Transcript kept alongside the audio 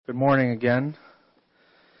Good morning again.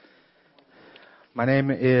 My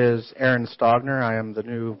name is Aaron Stogner. I am the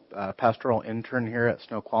new pastoral intern here at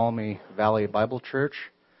Snoqualmie Valley Bible Church.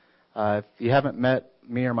 If you haven't met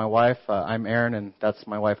me or my wife, I'm Aaron, and that's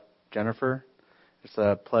my wife, Jennifer. It's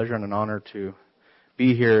a pleasure and an honor to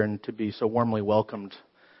be here and to be so warmly welcomed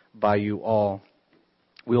by you all.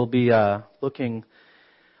 We'll be going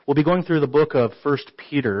through the book of 1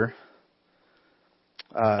 Peter.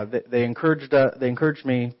 They encouraged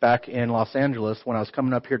me back in Los Angeles when I was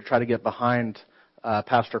coming up here to try to get behind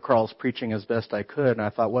Pastor Carl's preaching as best I could, and I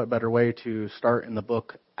thought, what better way to start in the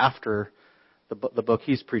book after the book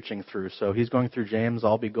he's preaching through. So he's going through James.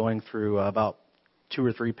 I'll be going through about 2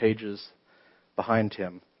 or 3 pages behind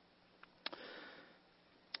him.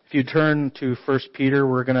 If you turn to 1 Peter,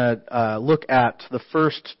 we're going to look at the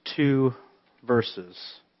first 2 verses.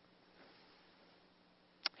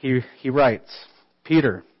 He writes,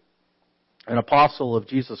 Peter, an apostle of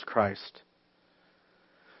Jesus Christ,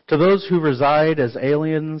 to those who reside as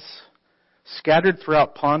aliens, scattered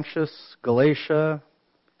throughout Pontus, Galatia,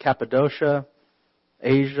 Cappadocia,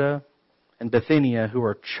 Asia, and Bithynia, who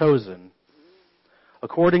are chosen,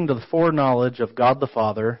 according to the foreknowledge of God the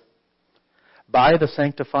Father, by the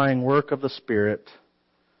sanctifying work of the Spirit,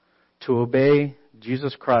 to obey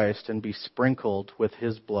Jesus Christ and be sprinkled with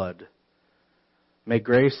His blood. May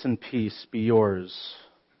grace and peace be yours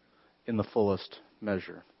in the fullest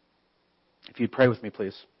measure. If you'd pray with me,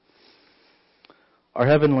 please. Our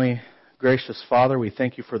heavenly, gracious Father, we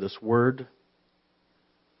thank you for this word.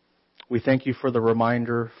 We thank you for the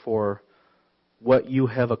reminder for what you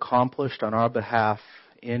have accomplished on our behalf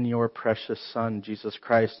in your precious Son, Jesus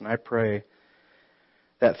Christ. And I pray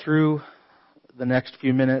that through the next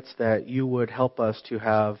few minutes that you would help us to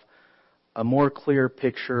have a more clear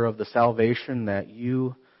picture of the salvation that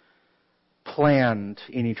you planned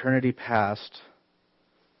in eternity past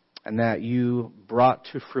and that you brought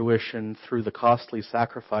to fruition through the costly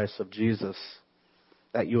sacrifice of Jesus,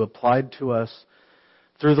 that you applied to us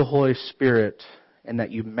through the Holy Spirit, and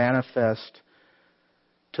that you manifest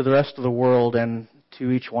to the rest of the world and to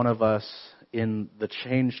each one of us in the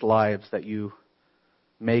changed lives that you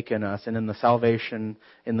make in us, and in the salvation,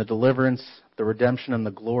 in the deliverance, the redemption, and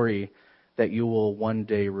the glory that you will one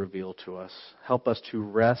day reveal to us. Help us to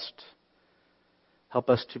rest. Help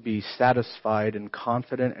us to be satisfied and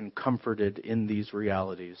confident and comforted in these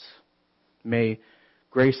realities. May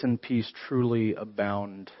grace and peace truly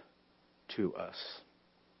abound to us.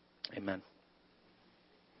 Amen.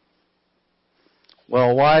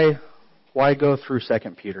 Well, why go through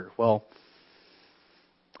 2 Peter? Well,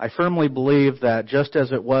 I firmly believe that just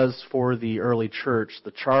as it was for the early church,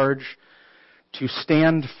 the charge to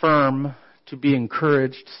stand firm, to be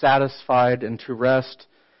encouraged, satisfied, and to rest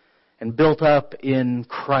and built up in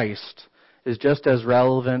Christ is just as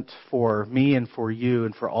relevant for me and for you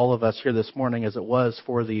and for all of us here this morning as it was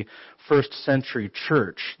for the first century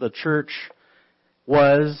church. The church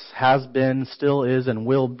was, has been, still is, and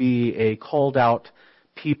will be a called out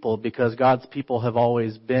people because God's people have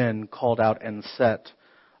always been called out and set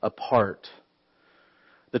apart.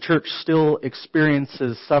 The church still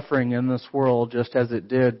experiences suffering in this world just as it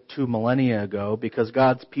did 2 millennia ago because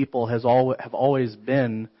God's people have always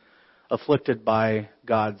been afflicted by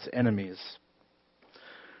God's enemies.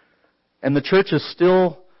 And the church is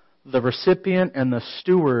still the recipient and the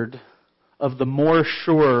steward of the more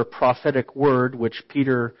sure prophetic word, which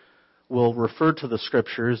Peter will refer to the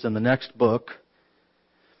Scriptures in the next book.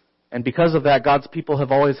 And because of that, God's people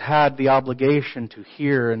have always had the obligation to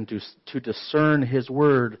hear and to discern His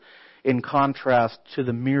Word in contrast to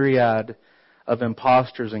the myriad of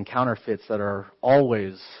impostors and counterfeits that are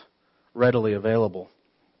always readily available.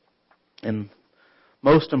 And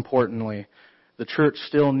most importantly, the church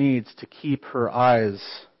still needs to keep her eyes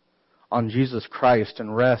on Jesus Christ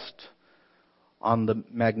and rest on the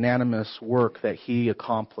magnanimous work that He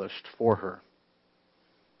accomplished for her.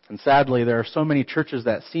 And sadly, there are so many churches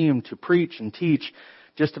that seem to preach and teach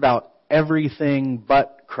just about everything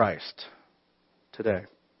but Christ today.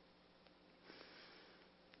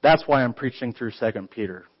 That's why I'm preaching through 2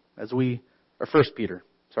 Peter. As we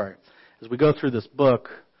go through this book,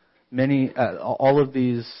 all of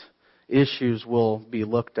these issues will be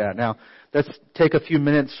looked at. Now, let's take a few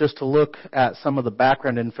minutes just to look at some of the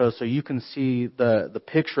background info so you can see the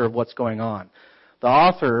picture of what's going on. The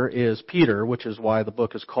author is Peter, which is why the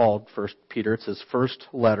book is called 1 Peter. It's his first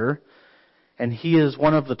letter. And he is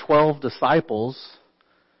one of the 12 disciples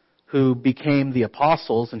who became the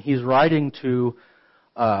apostles. And he's writing to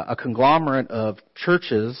a conglomerate of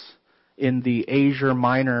churches in the Asia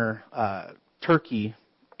Minor, Turkey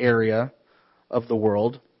area of the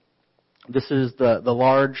world. This is the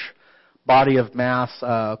large body of mass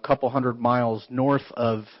a couple hundred miles north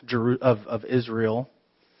of Israel.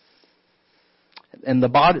 And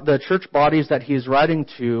the church bodies that he's writing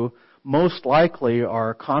to most likely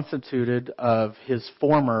are constituted of his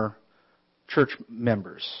former church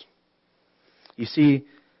members. You see,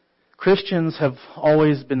 Christians have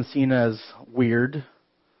always been seen as weird,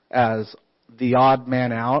 as the odd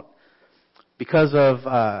man out, because of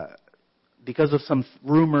some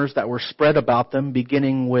rumors that were spread about them,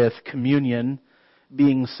 beginning with communion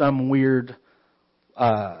being some weird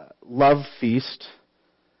love feast.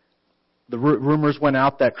 The rumors went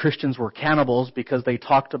out that Christians were cannibals because they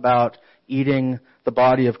talked about eating the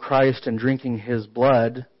body of Christ and drinking His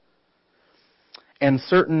blood. And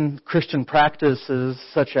certain Christian practices,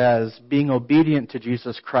 such as being obedient to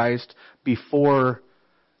Jesus Christ before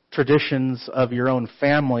traditions of your own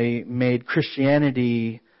family, made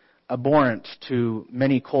Christianity abhorrent to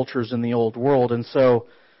many cultures in the old world. And so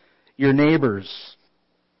your neighbors,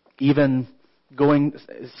 even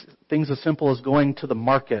things as simple as going to the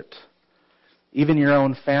market, even your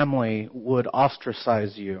own family would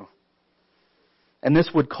ostracize you. And this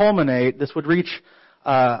would reach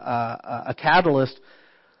a catalyst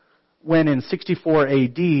when in 64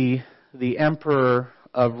 AD, the emperor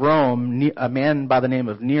of Rome, a man by the name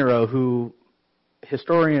of Nero, who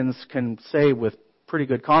historians can say with pretty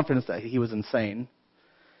good confidence that he was insane.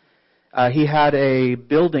 He had a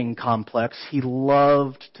building complex. He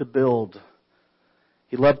loved to build.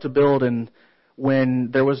 And when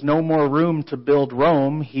there was no more room to build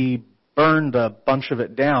Rome, he burned a bunch of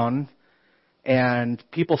it down, and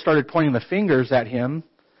people started pointing the fingers at him.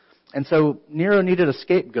 And so Nero needed a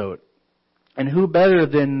scapegoat. And who better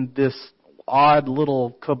than this odd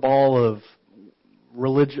little cabal of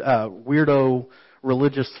weirdo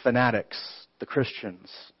religious fanatics, the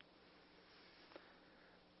Christians.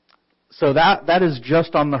 So that is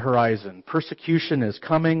just on the horizon. Persecution is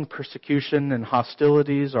coming. Persecution and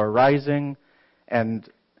hostilities are rising. And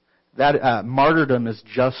that martyrdom is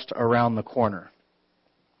just around the corner.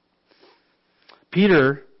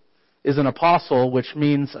 Peter is an apostle, which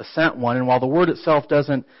means a sent one. And while the word itself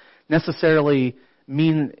doesn't necessarily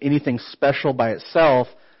mean anything special by itself,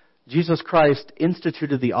 Jesus Christ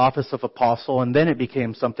instituted the office of apostle, and then it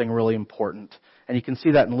became something really important. And you can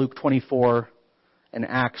see that in Luke 24 and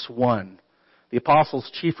Acts 1. The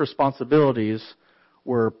apostles' chief responsibilities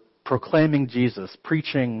were proclaiming Jesus,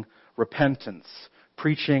 preaching repentance,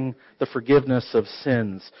 preaching the forgiveness of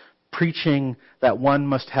sins, preaching that one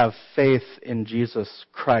must have faith in Jesus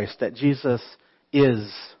Christ, that Jesus is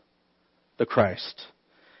the Christ.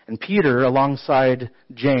 And Peter, alongside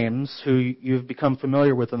James, who you've become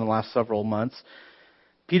familiar with in the last several months,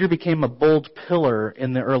 Peter became a bold pillar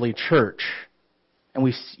in the early church.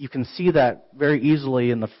 And you can see that very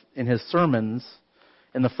easily in his sermons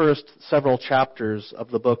in the first several chapters of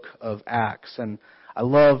the book of Acts. And I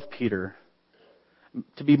love Peter.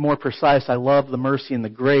 To be more precise, I love the mercy and the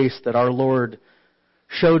grace that our Lord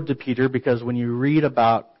showed to Peter, because when you read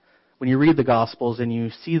the Gospels and you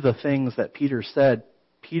see the things that Peter said,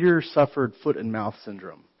 Peter suffered foot and mouth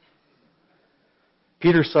syndrome.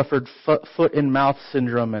 Peter suffered foot and mouth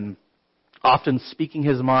syndrome, and often speaking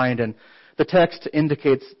his mind. And the text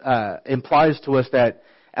implies to us that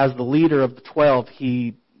as the leader of the 12,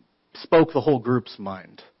 he spoke the whole group's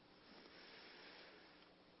mind.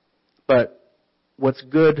 But what's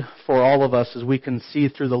good for all of us is we can see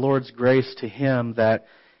through the Lord's grace to him that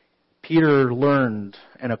Peter learned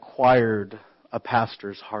and acquired a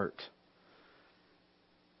pastor's heart.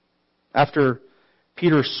 After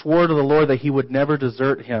Peter swore to the Lord that he would never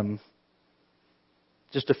desert him,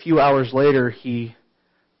 just a few hours later,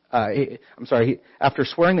 after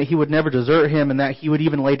swearing that he would never desert him and that he would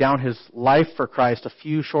even lay down his life for Christ, a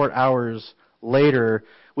few short hours later,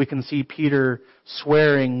 we can see Peter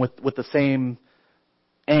swearing with the same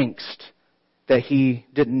angst that he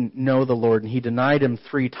didn't know the Lord, and he denied him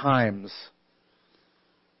 3 times.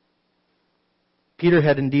 Peter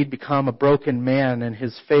had indeed become a broken man, and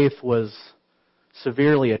his faith was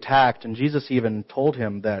severely attacked. And Jesus even told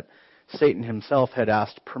him that Satan himself had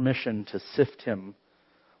asked permission to sift him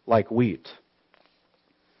like wheat.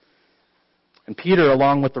 And Peter,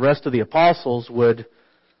 along with the rest of the apostles, would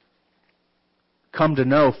come to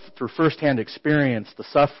know through firsthand experience the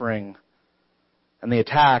suffering and the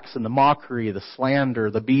attacks and the mockery, the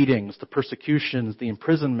slander, the beatings, the persecutions, the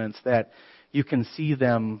imprisonments that you can see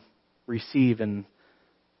them receive in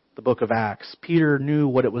the book of Acts. Peter knew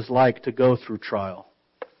what it was like to go through trial.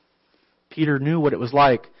 Peter knew what it was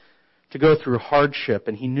like to go through hardship,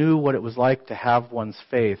 and he knew what it was like to have one's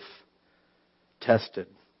faith tested.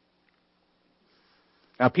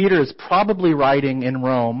 Now, Peter is probably writing in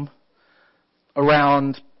Rome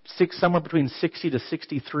around somewhere between 60 to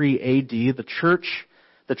 63 AD.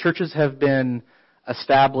 The churches have been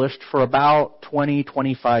established for about 20,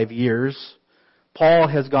 25 years. Paul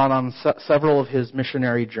has gone on several of his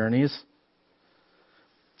missionary journeys.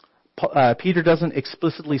 Peter doesn't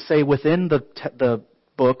explicitly say within the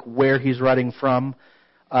book where he's writing from,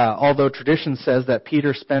 although tradition says that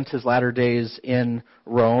Peter spent his latter days in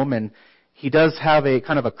Rome, and he does have a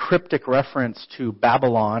kind of a cryptic reference to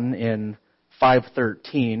Babylon in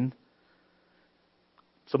 513.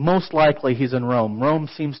 So most likely he's in Rome. Rome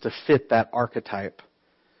seems to fit that archetype.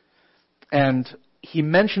 And he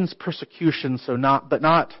mentions persecution, but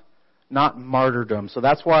not martyrdom. So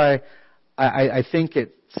that's why I think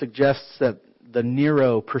it suggests that the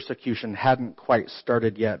Nero persecution hadn't quite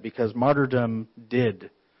started yet, because martyrdom did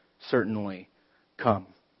certainly come.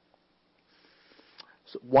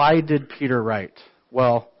 So why did Peter write?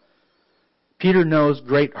 Well, Peter knows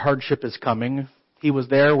great hardship is coming. He was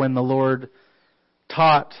there when the Lord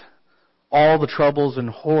taught all the troubles and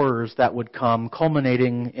horrors that would come,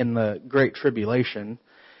 culminating in the Great Tribulation.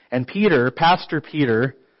 And Peter, Pastor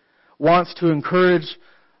Peter, wants to encourage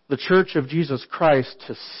the Church of Jesus Christ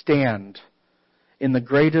to stand in the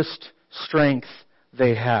greatest strength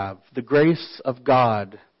they have, the grace of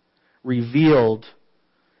God revealed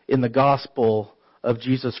in the gospel of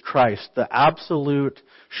Jesus Christ, the absolute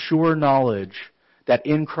sure knowledge that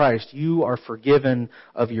in Christ you are forgiven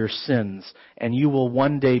of your sins and you will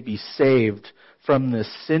one day be saved from this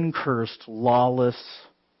sin-cursed, lawless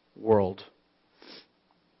world.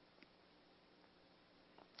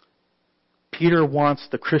 Peter wants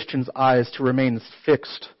the Christian's eyes to remain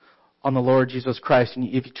fixed on the Lord Jesus Christ. And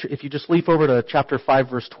if you just leaf over to chapter 5,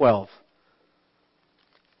 verse 12,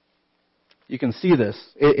 you can see this.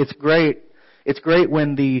 It's great. It's great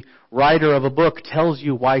when the writer of a book tells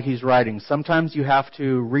you why he's writing. Sometimes you have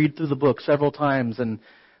to read through the book several times and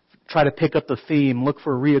try to pick up the theme, look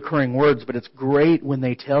for reoccurring words, but it's great when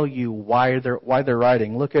they tell you why they're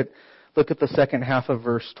writing. Look at the second half of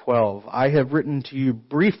verse 12. I have written to you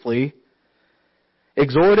briefly,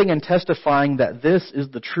 exhorting and testifying that this is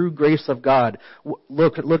the true grace of God.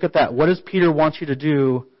 Look at that. What does Peter want you to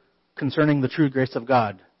do concerning the true grace of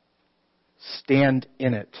God? Stand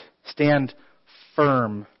in it. Stand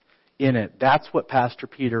firm in it. That's what Pastor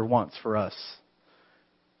Peter wants for us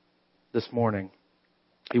this morning.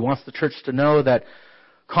 He wants the church to know that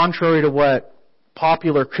contrary to what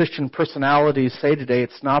popular Christian personalities say today,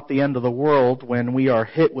 it's not the end of the world when we are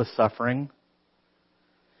hit with suffering.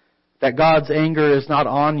 That God's anger is not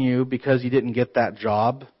on you because you didn't get that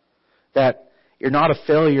job. That you're not a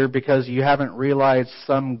failure because you haven't realized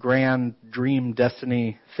some grand dream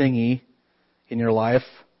destiny thingy in your life.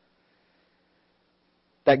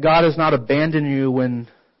 That God has not abandoned you when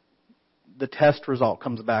the test result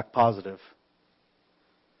comes back positive.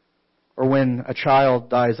 Or when a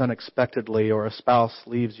child dies unexpectedly or a spouse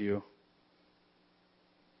leaves you.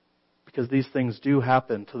 Because these things do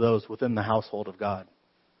happen to those within the household of God.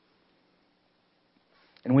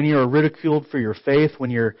 And when you are ridiculed for your faith,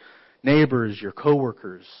 when your neighbors, your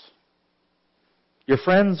coworkers, your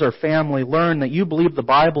friends or family learn that you believe the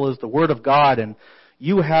Bible is the Word of God, and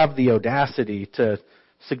you have the audacity to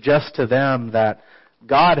suggest to them that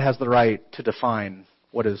God has the right to define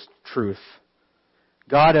what is truth.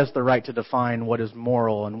 God has the right to define what is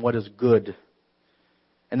moral and what is good.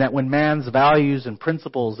 And that when man's values and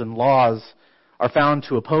principles and laws are found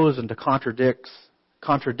to oppose and to contradict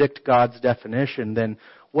God's definition, then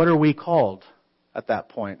what are we called at that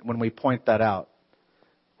point when we point that out?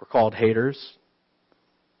 We're called haters.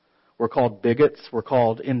 We're called bigots. We're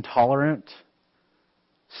called intolerant,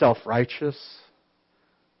 self-righteous,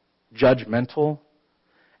 judgmental.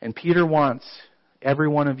 And Peter wants every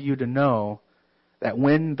one of you to know that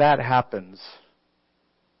when that happens,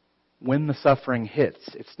 when the suffering hits,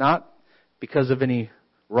 it's not because of any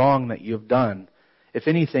wrong that you've done. If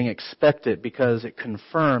anything, expect it because it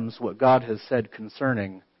confirms what God has said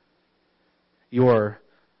concerning your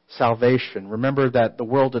salvation. Remember that the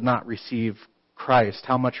world did not receive Christ.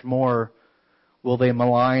 How much more will they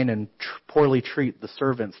malign and poorly treat the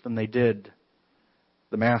servants than they did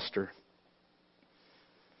the master?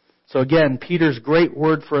 So again, Peter's great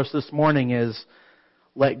word for us this morning is,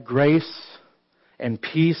 let grace and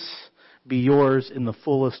peace be yours in the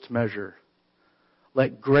fullest measure.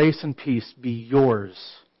 Let grace and peace be yours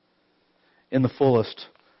in the fullest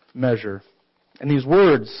measure. And these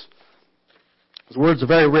words are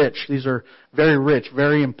very rich. These are very rich,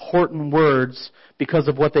 very important words because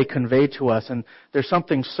of what they convey to us. And there's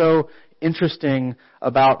something so interesting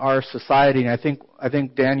about our society. And I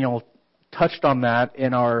think Daniel touched on that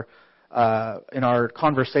in our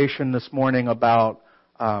conversation this morning about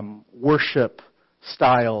worship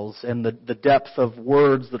styles and the depth of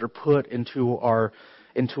words that are put into our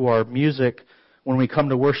music when we come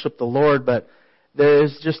to worship the Lord. But there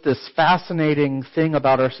is just this fascinating thing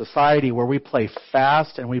about our society where we play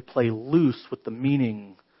fast and we play loose with the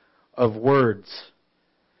meaning of words.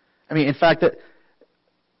 I mean, in fact,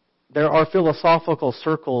 there are philosophical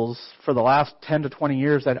circles for the last 10 to 20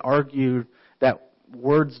 years that argue that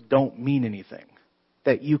words don't mean anything,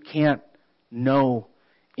 that you can't know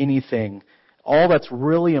anything. All that's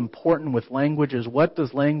really important with language is, what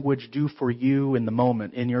does language do for you in the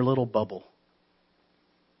moment, in your little bubble?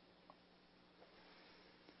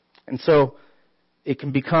 And so it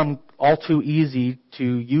can become all too easy to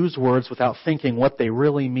use words without thinking what they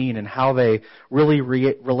really mean and how they really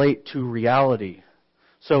relate to reality.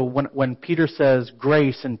 So when Peter says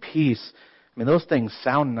grace and peace, I mean, those things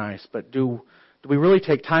sound nice, but do we really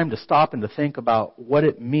take time to stop and to think about what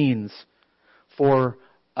it means for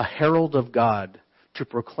a herald of God to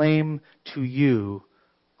proclaim to you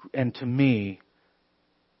and to me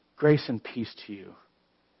grace and peace to you?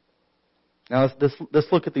 Now,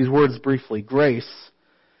 let's look at these words briefly. Grace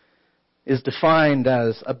is defined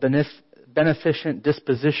as a beneficent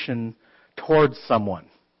disposition towards someone.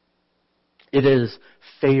 It is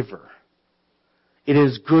favor. It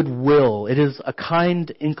is goodwill. It is a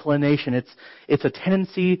kind inclination. It's a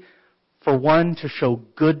tendency for one to show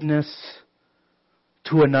goodness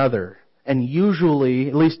to another. And usually,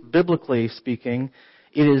 at least biblically speaking,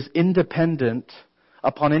 it is independent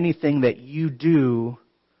upon anything that you do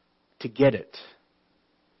to get it.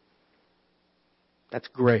 That's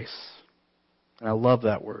grace. And I love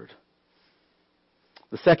that word.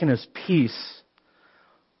 The second is peace.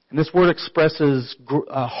 And this word expresses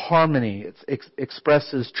harmony. It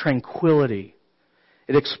expresses tranquility.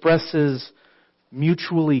 It expresses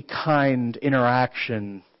mutually kind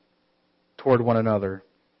interaction toward one another.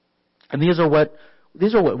 And these are what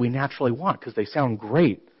we naturally want because they sound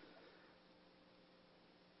great.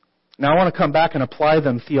 Now I want to come back and apply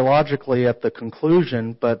them theologically at the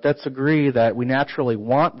conclusion, but let's agree that we naturally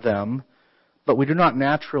want them, but we do not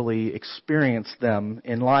naturally experience them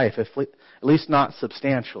in life, at least not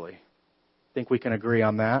substantially. I think we can agree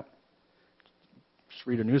on that. Just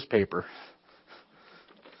read a newspaper.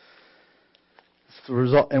 It's the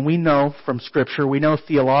result, and we know from Scripture, we know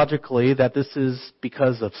theologically that this is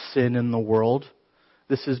because of sin in the world.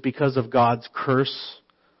 This is because of God's curse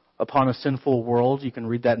upon a sinful world. You can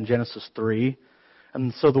read that in Genesis 3.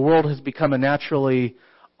 And so the world has become a naturally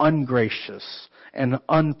ungracious and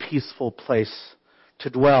unpeaceful place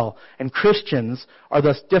to dwell. And Christians are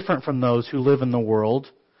thus different from those who live in the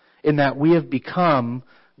world in that we have become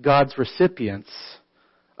God's recipients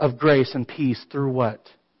of grace and peace through what?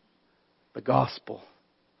 The gospel.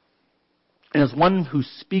 And as one who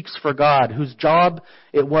speaks for God, whose job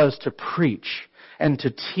it was to preach and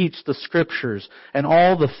to teach the Scriptures and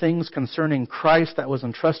all the things concerning Christ that was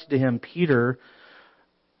entrusted to him, Peter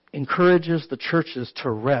encourages the churches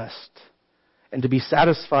to rest and to be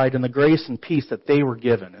satisfied in the grace and peace that they were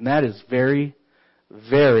given. And that is very,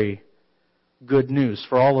 very good news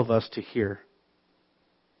for all of us to hear.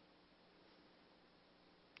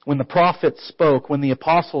 When the prophets spoke, when the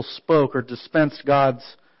apostles spoke or dispensed God's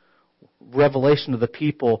revelation to the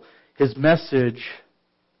people, his message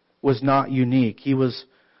was not unique. He was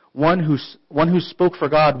one who spoke for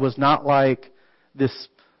God was not like this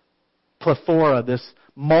plethora, this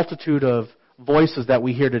multitude of voices that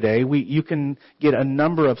we hear today. You can get a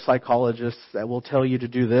number of psychologists that will tell you to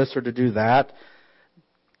do this or to do that.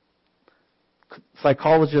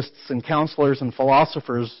 Psychologists and counselors and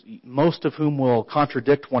philosophers, most of whom will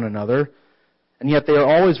contradict one another, and yet they are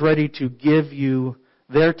always ready to give you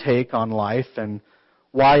their take on life and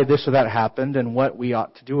why this or that happened and what we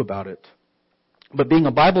ought to do about it. But being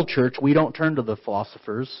a Bible church, we don't turn to the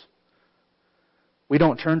philosophers. We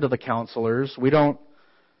don't turn to the counselors. We don't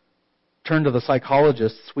turn to the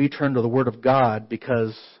psychologists. We turn to the Word of God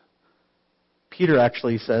because Peter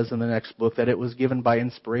actually says in the next book that it was given by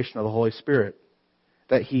inspiration of the Holy Spirit.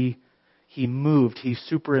 That he moved, he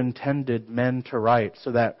superintended men to write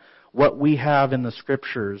so that what we have in the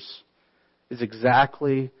Scriptures is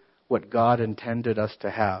exactly what God intended us to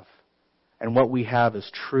have. And what we have is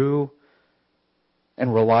true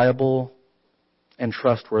and reliable and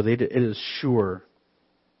trustworthy. It is sure.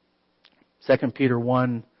 2 Peter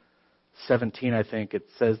 1:17, I think, it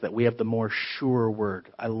says that we have the more sure word.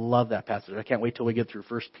 I love that passage. I can't wait till we get through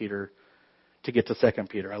 1 Peter to get to 2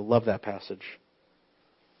 Peter. I love that passage.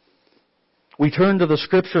 We turn to the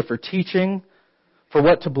Scripture for teaching, for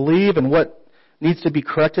what to believe and what needs to be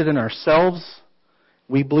corrected in ourselves.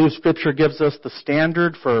 We believe Scripture gives us the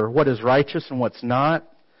standard for what is righteous and what's not,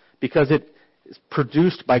 because it is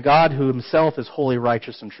produced by God who himself is holy,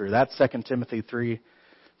 righteous, and true. That's 2 Timothy 3:16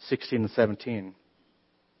 and 17.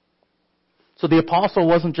 So the apostle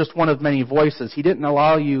wasn't just one of many voices. He didn't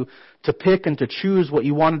allow you to pick and to choose what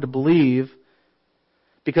you wanted to believe,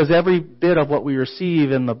 because every bit of what we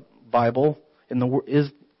receive in the Bible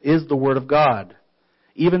is the Word of God.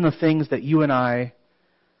 Even the things that you and I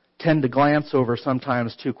tend to glance over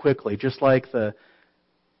sometimes too quickly, just like the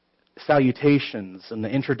salutations and the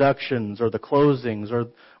introductions or the closings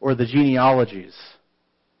or the genealogies.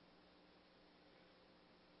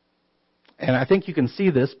 And I think you can see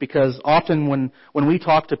this because often when we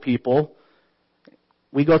talk to people,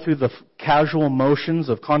 we go through the casual motions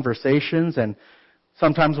of conversations, and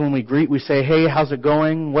sometimes when we greet, we say, "Hey, how's it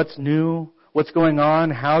going? What's new? What's going on?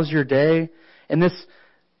 How's your day?" And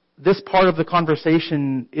this part of the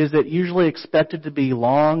conversation, is it usually expected to be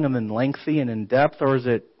long and then lengthy and in depth, or is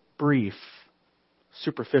it brief,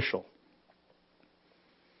 superficial?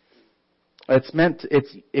 It's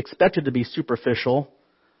expected to be superficial.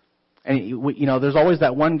 And, there's always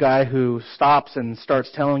that one guy who stops and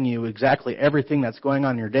starts telling you exactly everything that's going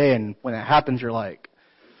on in your day, and when it happens, you're like,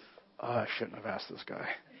 "Oh, I shouldn't have asked this guy."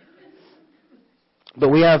 But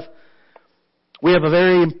we have a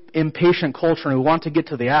very impatient culture, and we want to get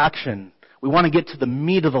to the action. We want to get to the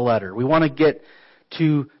meat of the letter. We want to get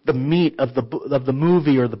to the meat of the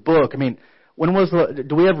movie or the book. I mean,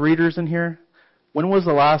 do we have readers in here? When was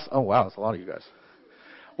the last? Oh wow, that's a lot of you guys.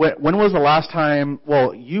 When was the last time?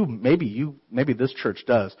 Well, maybe this church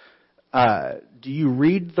does. Do you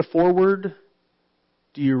read the foreword?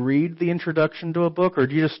 Do you read the introduction to a book, or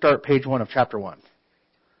do you just start page 1 of chapter 1?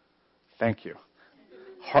 Thank you.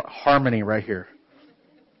 Harmony right here.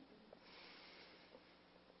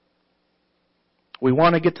 We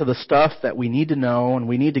want to get to the stuff that we need to know, and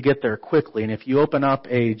we need to get there quickly. And if you open up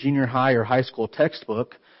a junior high or high school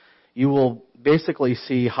textbook, you will basically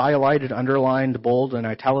see highlighted, underlined, bold, and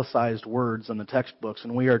italicized words in the textbooks.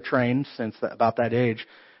 And we are trained since about that age,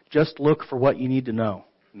 just look for what you need to know.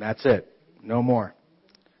 And that's it. No more.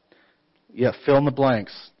 Yeah, fill in the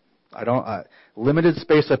blanks. Limited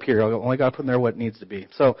space up here. I only got to put in there what needs to be.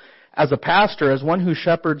 So, as a pastor, as one who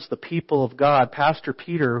shepherds the people of God, Pastor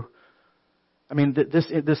Peter,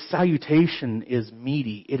 this salutation is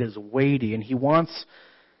meaty. It is weighty, and he wants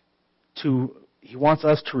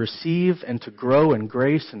us to receive and to grow in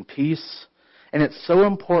grace and peace. And it's so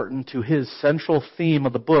important to his central theme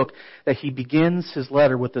of the book that he begins his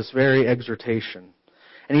letter with this very exhortation.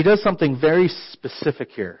 And he does something very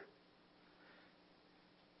specific here.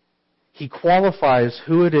 He qualifies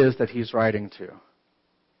who it is that he's writing to.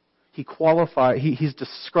 He's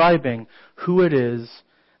describing who it is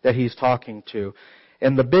that he's talking to.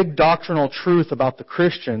 And the big doctrinal truth about the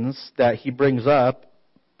Christians that he brings up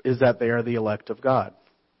is that they are the elect of God.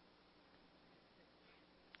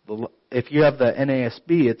 If you have the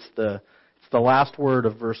NASB, it's the last word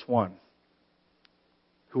of verse 1.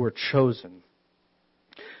 Who are chosen.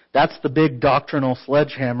 That's the big doctrinal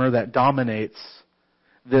sledgehammer that dominates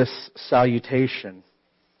this salutation.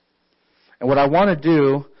 And what I want to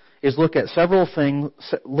do is look at several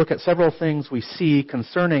things we see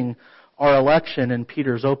concerning our election in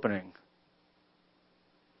Peter's opening.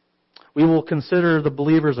 We will consider the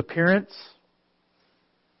believer's appearance,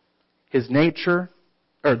 his nature,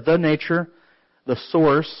 the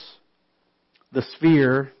source, the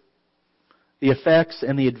sphere, the effects,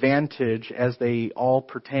 and the advantage as they all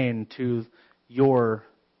pertain to your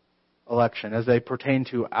election, as they pertain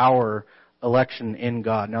to our election in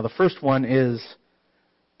God. Now, the first one is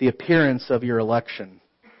the appearance of your election.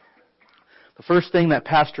 The first thing that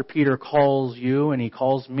Pastor Peter calls you and he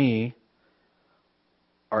calls me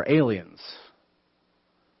are aliens,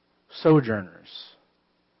 sojourners,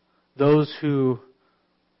 those who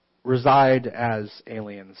reside as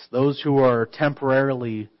aliens, those who are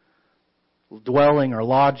temporarily dwelling or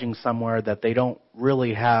lodging somewhere that they don't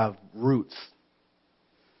really have roots.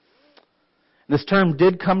 This term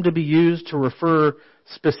did come to be used to refer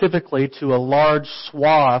specifically to a large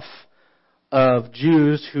swath of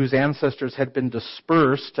Jews whose ancestors had been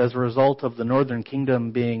dispersed as a result of the northern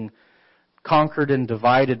kingdom being conquered and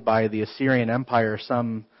divided by the Assyrian Empire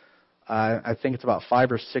I think it's about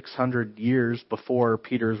 500 or 600 years before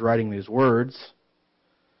Peter's writing these words.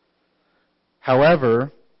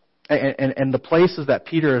 However, and the places that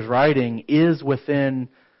Peter is writing is within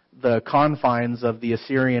the confines of the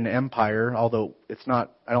Assyrian Empire, although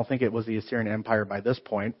I don't think it was the Assyrian Empire by this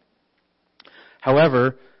point.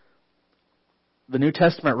 However, the New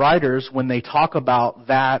Testament writers, when they talk about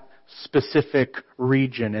that specific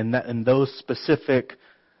region and those specific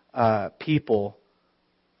people,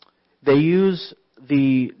 they use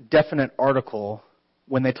the definite article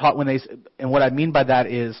and what I mean by that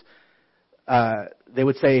is they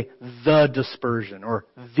would say the dispersion or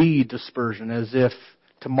the dispersion, as if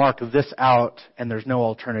to mark this out and there's no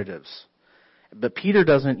alternatives. But Peter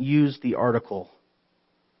doesn't use the article.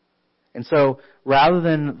 And so rather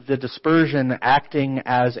than the dispersion acting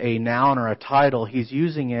as a noun or a title, he's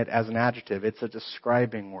using it as an adjective. It's a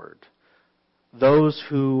describing word. Those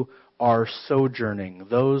who are sojourning,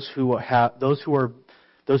 those who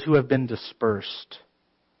have been dispersed.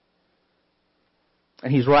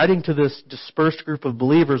 And he's writing to this dispersed group of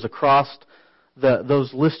believers across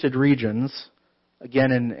those listed regions,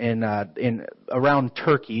 again in around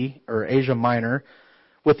Turkey or Asia Minor,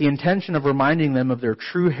 with the intention of reminding them of their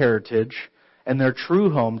true heritage and their true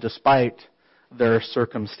home despite their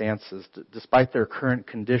circumstances, despite their current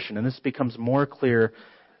condition. And this becomes more clear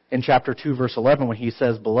in chapter 2, verse 11, when he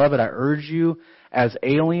says, "Beloved, I urge you as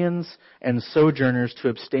aliens and sojourners to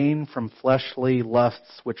abstain from fleshly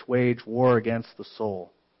lusts which wage war against the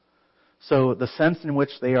soul." So the sense in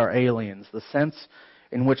which they are aliens, the sense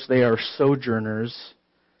in which they are sojourners,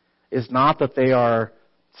 is not that they are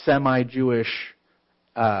semi-Jewish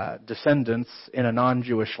descendants in a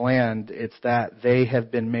non-Jewish land. It's that they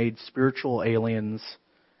have been made spiritual aliens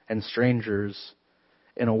and strangers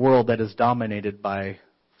in a world that is dominated by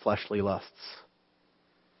fleshly lusts.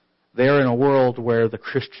 They are in a world where the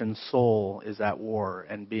Christian soul is at war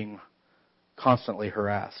and being constantly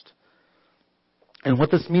harassed. And what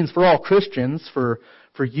this means for all Christians, for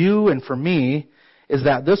you and for me, is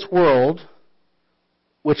that this world,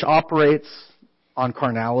 which operates on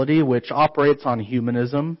carnality, which operates on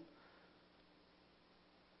humanism,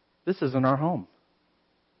 this isn't our home.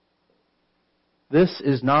 This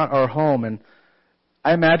is not our home. And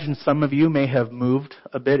I imagine some of you may have moved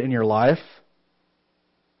a bit in your life.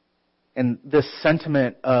 And this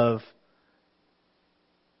sentiment of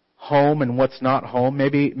home and what's not home,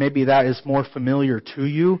 maybe that is more familiar to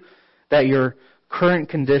you, that your current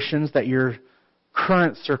conditions, that your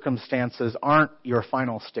current circumstances aren't your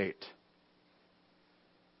final state.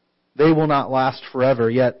 They will not last forever.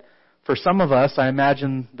 Yet, for some of us, I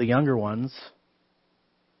imagine the younger ones,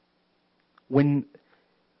 when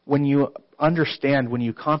you understand, when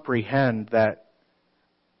you comprehend that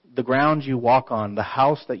the ground you walk on, the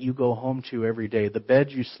house that you go home to every day, the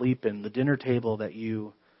bed you sleep in, the dinner table that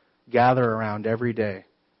you gather around every day,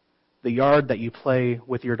 the yard that you play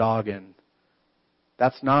with your dog in,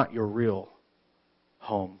 that's not your real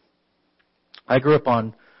home. I grew up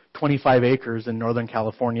on 25 acres in Northern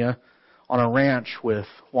California on a ranch with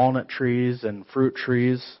walnut trees and fruit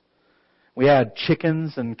trees. We had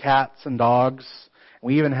chickens and cats and dogs.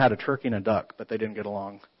 We even had a turkey and a duck, but they didn't get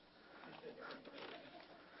along.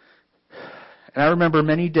 And I remember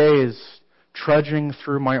many days trudging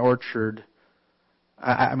through my orchard.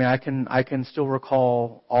 I can still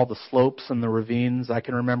recall all the slopes and the ravines. I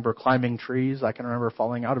can remember climbing trees. I can remember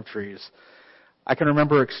falling out of trees. I can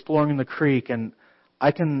remember exploring the creek, and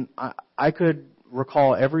I could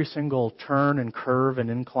recall every single turn and curve and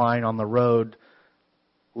incline on the road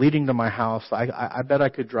leading to my house. I bet I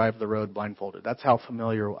could drive the road blindfolded. That's how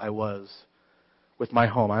familiar I was with my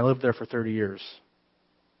home. I lived there for 30 years.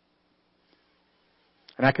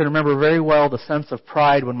 And I can remember very well the sense of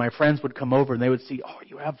pride when my friends would come over and they would see, "Oh,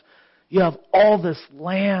 you have all this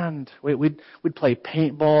land." We'd play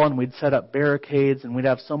paintball and we'd set up barricades and we'd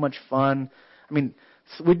have so much fun. I mean,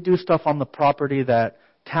 we'd do stuff on the property that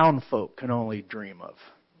town folk can only dream of.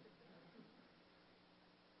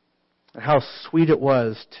 And how sweet it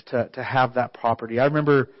was to have that property. I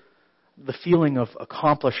remember the feeling of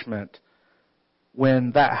accomplishment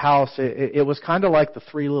when that house, it was kind of like the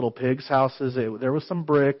Three Little Pigs houses. There was some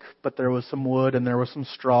brick, but there was some wood and there was some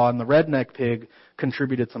straw, and the redneck pig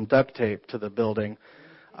contributed some duct tape to the building.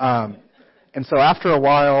 And so after a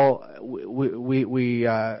while, we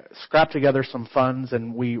scrapped together some funds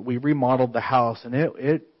and we remodeled the house, and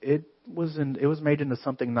it was made into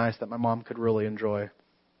something nice that my mom could really enjoy.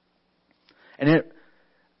 And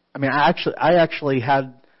I actually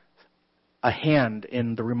had a hand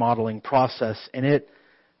in the remodeling process, and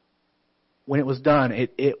when it was done,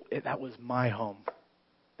 that was my home.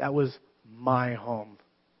 That was my home.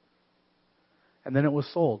 And then it was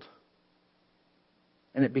sold.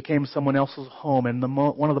 And it became someone else's home. And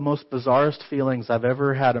one of the most bizarrest feelings I've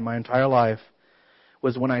ever had in my entire life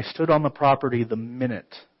was when I stood on the property the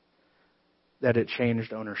minute that it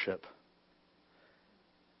changed ownership.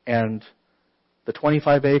 And the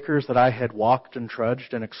 25 acres that I had walked and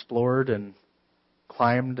trudged and explored and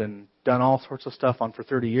climbed and done all sorts of stuff on for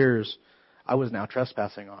 30 years, I was now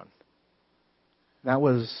trespassing on. That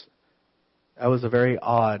was a very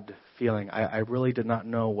odd feeling. I really did not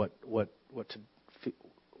know what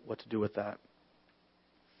to do with that.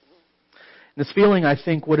 And this feeling, I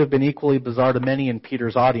think, would have been equally bizarre to many in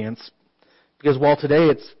Peter's audience, because while today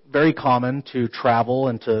it's very common to travel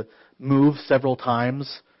and to move several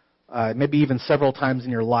times, maybe even several times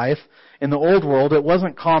in your life, in the old world it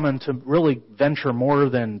wasn't common to really venture more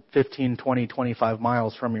than 15, 20, 25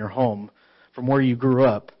 miles from your home, from where you grew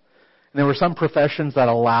up. And there were some professions that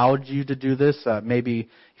allowed you to do this. Maybe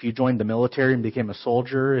if you joined the military and became a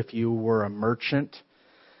soldier, if you were a merchant,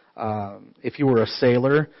 if you were a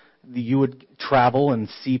sailor, you would travel and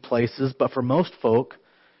see places. But for most folk,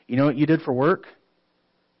 you know what you did for work?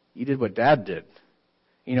 You did what Dad did.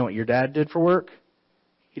 You know what your dad did for work?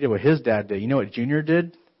 He did what his dad did. You know what Junior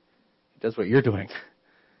did? He does what you're doing.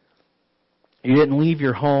 You didn't leave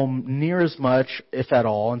your home near as much, if at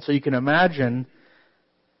all. And so you can imagine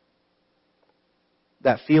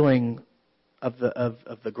that feeling of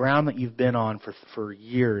the ground that you've been on for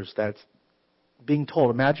years, that's being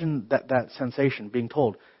told. Imagine that sensation, being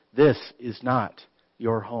told, this is not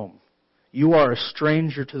your home. You are a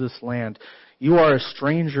stranger to this land. You are a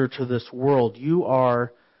stranger to this world. You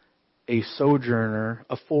are a sojourner,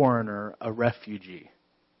 a foreigner, a refugee.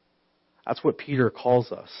 That's what Peter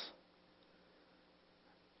calls us.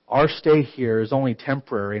 Our stay here is only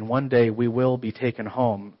temporary, and one day we will be taken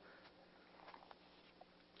home.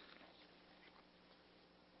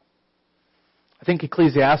 I think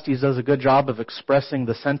Ecclesiastes does a good job of expressing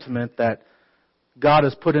the sentiment that God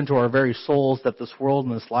has put into our very souls, that this world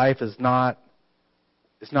and this life is not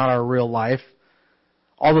our real life.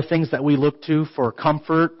 All the things that we look to for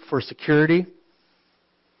comfort, for security,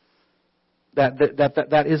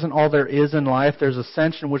 that isn't all there is in life. There's a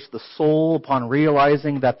sense in which the soul, upon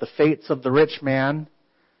realizing that the fates of the rich man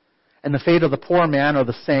and the fate of the poor man are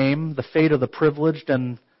the same, the fate of the privileged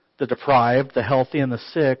and the deprived, the healthy and the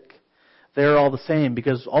sick, they're all the same,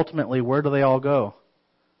 because ultimately, where do they all go?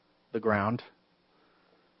 The ground.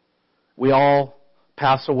 We all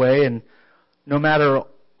pass away, and no matter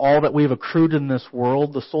all that we've accrued in this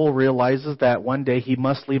world, the soul realizes that one day he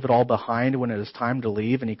must leave it all behind when it is time to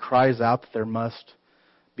leave, and he cries out that there must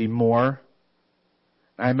be more.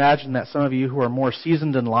 I imagine that some of you who are more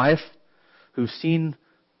seasoned in life, who've seen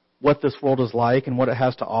what this world is like and what it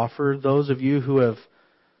has to offer, those of you who have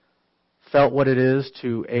felt what it is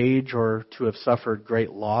to age or to have suffered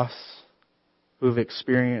great loss, who have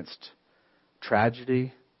experienced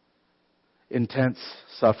tragedy, intense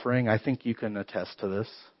suffering, I think you can attest to this.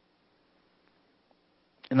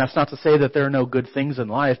 And that's not to say that there are no good things in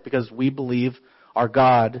life, because we believe our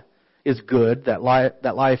God is good, that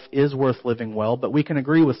life is worth living well. But we can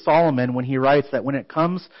agree with Solomon when he writes that when it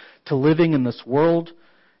comes to living in this world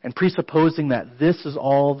and presupposing that this is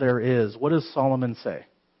all there is, what does Solomon say?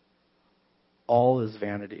 All is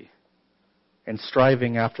vanity and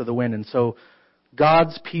striving after the wind. And so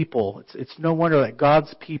God's people, it's no wonder that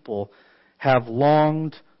God's people have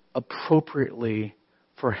longed appropriately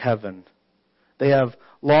for heaven. They have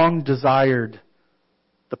long desired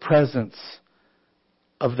the presence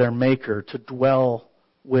of their Maker, to dwell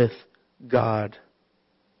with God.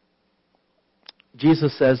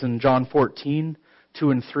 Jesus says in John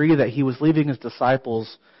 14:2-3, that he was leaving his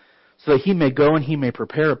disciples so that he may go and he may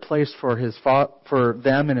prepare a place for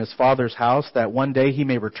them in his Father's house, that one day he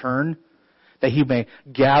may return, that he may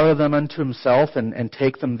gather them unto himself and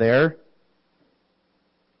take them there.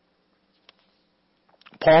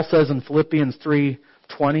 Paul says in Philippians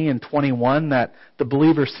 3:20 and 21 that the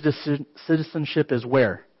believer's citizenship is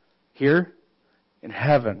where? Here? In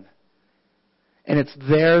heaven. And it's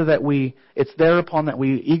thereupon that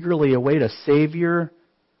we eagerly await a Savior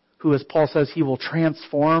who, as Paul says, he will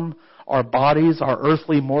transform our bodies, our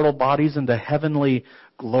earthly mortal bodies, into heavenly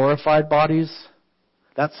glorified bodies.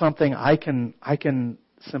 That's something I can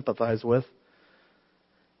sympathize with.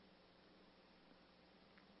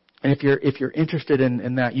 And if you're interested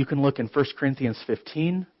in that, you can look in 1 Corinthians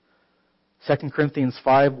 15, 2 Corinthians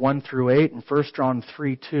 5:1-8, and 1 John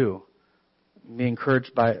 3:2. Be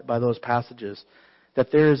encouraged by those passages.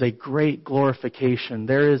 That there is a great glorification,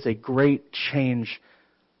 there is a great change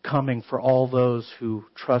coming for all those who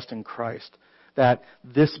trust in Christ. That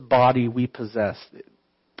this body we possess,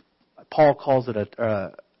 Paul calls it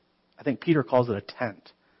I think Peter calls it a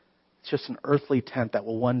tent. It's just an earthly tent that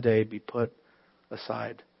will one day be put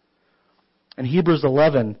aside. And Hebrews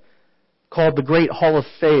 11, called the Great Hall of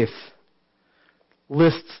Faith,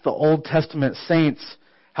 lists the Old Testament saints,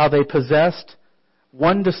 how they possessed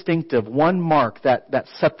one distinctive, one mark that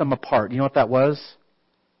set them apart. You know what that was?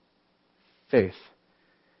 faith.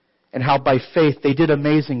 And how by faith they did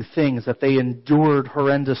amazing things, that they endured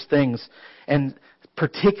horrendous things. And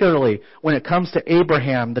particularly when it comes to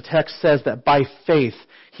Abraham, the text says that by faith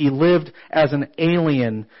he lived as an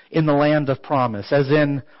alien in the land of promise, as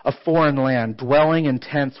in a foreign land, dwelling in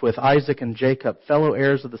tents with Isaac and Jacob, fellow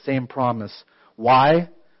heirs of the same promise. Why?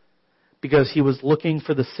 Because he was looking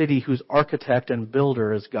for the city whose architect and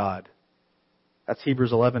builder is God. That's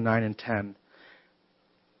Hebrews 11:9 and 10.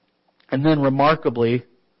 And then remarkably,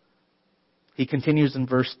 he continues in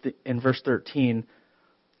verse 13,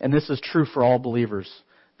 and this is true for all believers.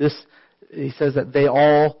 He says that they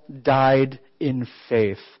all died in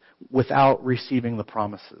faith without receiving the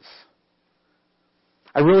promises.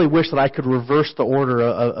 I really wish that I could reverse the order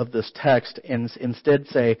of this text and instead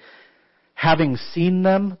say, having seen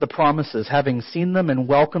them, the promises, having seen them and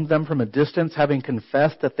welcomed them from a distance, having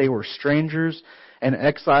confessed that they were strangers and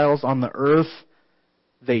exiles on the earth,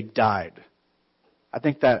 they died. I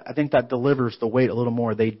think that delivers the weight a little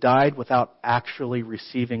more. They died without actually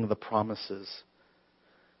receiving the promises.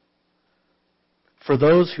 For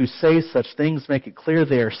those who say such things make it clear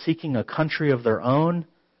they are seeking a country of their own.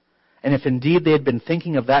 And if indeed they had been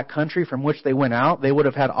thinking of that country from which they went out, they would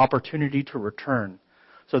have had opportunity to return.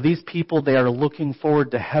 So these people, they are looking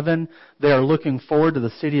forward to heaven. They are looking forward to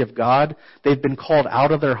the city of God. They've been called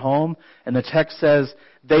out of their home. And the text says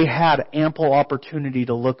they had ample opportunity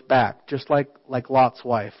to look back, just like Lot's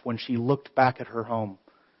wife when she looked back at her home.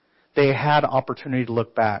 They had opportunity to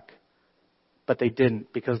look back, but they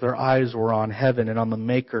didn't because their eyes were on heaven and on the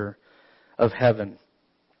maker of heaven.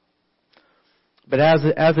 But as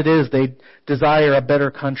it is, they desire a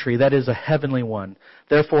better country, that is a heavenly one.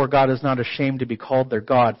 Therefore, God is not ashamed to be called their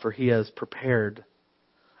God, for He has prepared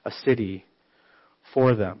a city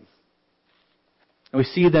for them. And we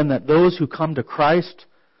see then that those who come to Christ,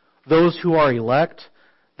 those who are elect,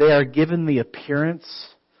 they are given the appearance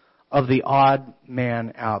of the odd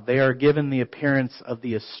man out. They are given the appearance of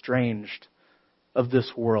the estranged of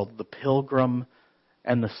this world, the pilgrim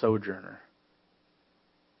and the sojourner.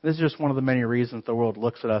 This is just one of the many reasons the world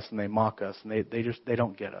looks at us and they mock us and they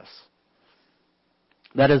don't get us.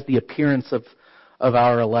 That is the appearance of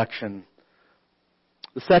our election.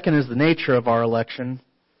 The second is the nature of our election.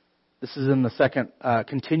 This is in the second,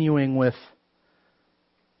 continuing with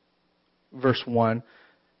verse 1.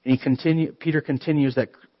 And Peter continues that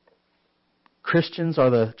Christians are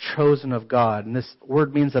the chosen of God. And this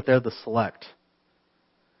word means that they're the select.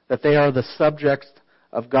 That they are the subjects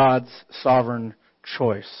of God's sovereign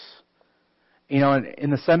choice. In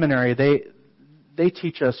the seminary, they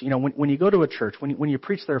teach us, when you go to a church, when you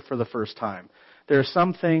preach there for the first time, there are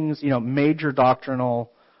some things, major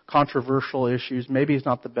doctrinal, controversial issues. Maybe it's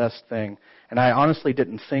not the best thing. And I honestly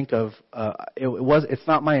didn't think of, it's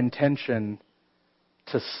not my intention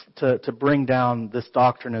to bring down this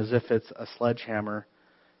doctrine as if it's a sledgehammer.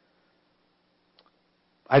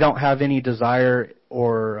 I don't have any desire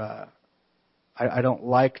or I don't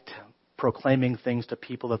like proclaiming things to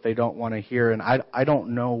people that they don't want to hear. And I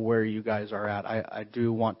don't know where you guys are at. I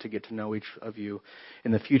do want to get to know each of you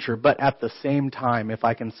in the future. But at the same time, if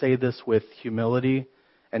I can say this with humility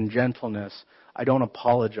and gentleness, I don't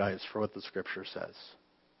apologize for what the Scripture says.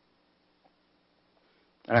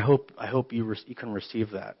 And I hope you can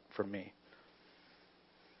receive that from me.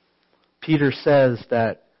 Peter says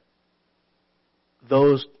that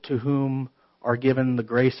those to whom are given the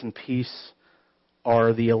grace and peace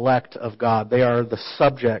are the elect of God. They are the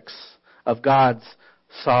subjects of God's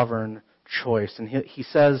sovereign choice. And he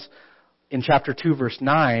says in chapter 2, verse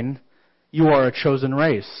 9, you are a chosen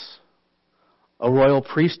race, a royal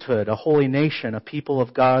priesthood, a holy nation, a people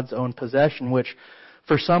of God's own possession, which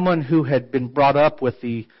for someone who had been brought up with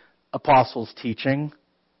the apostles' teaching,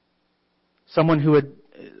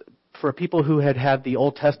 for people who had had the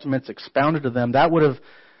Old Testaments expounded to them, that would have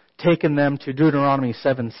taken them to Deuteronomy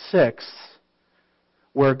 7:6,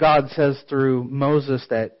 where God says through Moses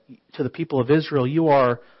that to the people of Israel, you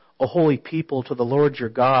are a holy people to the Lord your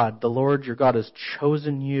God. The Lord your God has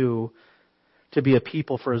chosen you to be a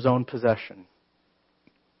people for His own possession.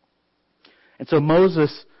 And so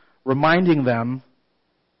Moses reminding them,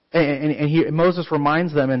 Moses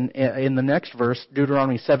reminds them in the next verse,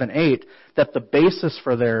 Deuteronomy 7:8, that the basis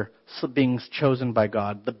for their being chosen by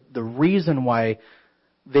God, the reason why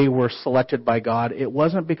they were selected by God, it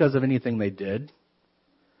wasn't because of anything they did.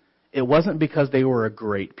 It wasn't because they were a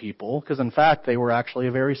great people, because in fact they were actually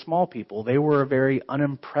a very small people. They were a very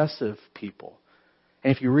unimpressive people.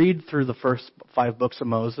 And if you read through the first 5 books of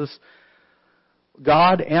Moses,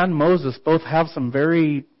 God and Moses both have some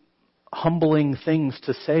very humbling things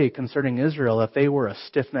to say concerning Israel, that they were a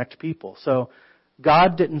stiff-necked people. So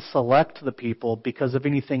God didn't select the people because of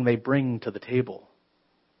anything they bring to the table.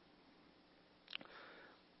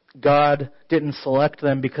 God didn't select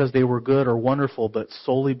them because they were good or wonderful, but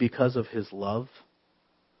solely because of His love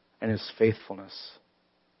and His faithfulness.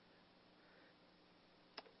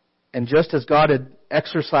 And just as God had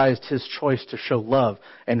exercised His choice to show love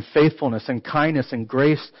and faithfulness and kindness and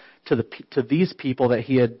grace to these people that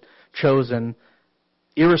He had chosen,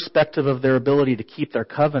 irrespective of their ability to keep their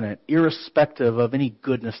covenant, irrespective of any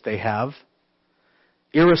goodness they have,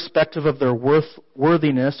 irrespective of their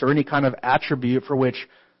worthiness or any kind of attribute for which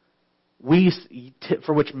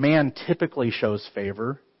man typically shows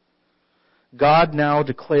favor, God now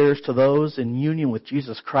declares to those in union with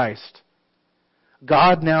Jesus Christ,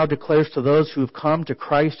 God now declares to those who have come to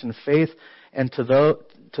Christ in faith and to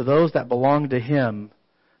those that belong to Him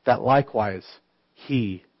that likewise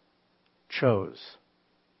He chose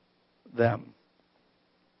them.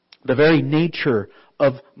 The very nature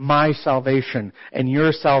of my salvation and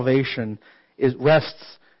your salvation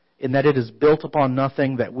rests in that it is built upon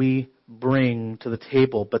nothing that we bring to the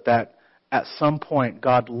table, but that at some point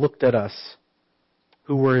God looked at us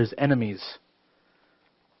who were His enemies.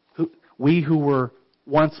 We who were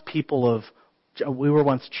once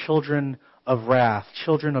children of wrath,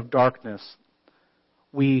 children of darkness.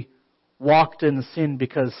 We walked in sin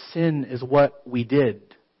because sin is what we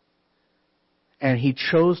did. And He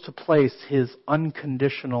chose to place His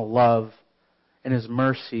unconditional love and His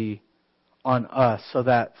mercy on us so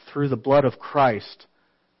that through the blood of Christ,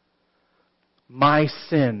 my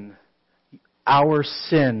sin, our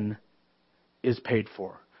sin, is paid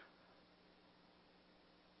for.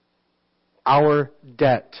 Our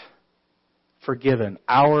debt forgiven.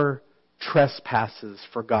 Our trespasses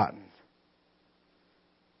forgotten.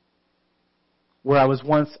 Where I was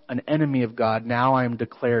once an enemy of God, now I am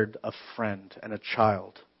declared a friend and a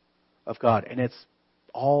child of God. And it's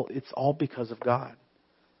all because of God.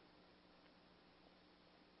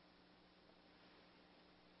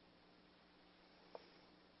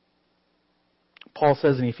 Paul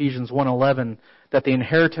says in Ephesians 1:11 that the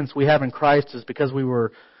inheritance we have in Christ is because we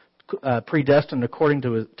were predestined according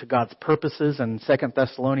to God's purposes, and 2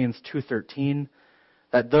 Thessalonians 2:13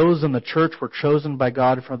 that those in the church were chosen by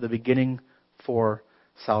God from the beginning for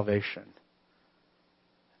salvation.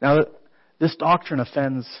 Now, this doctrine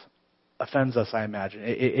offends us, I imagine.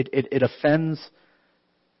 It offends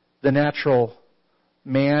the natural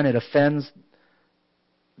man. It offends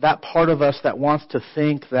that part of us that wants to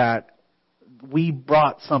think that we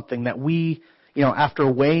brought something, that we, after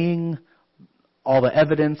weighing all the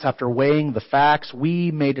evidence, after weighing the facts,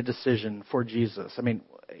 we made a decision for Jesus. I mean,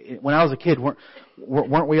 when I was a kid,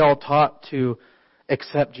 weren't we all taught to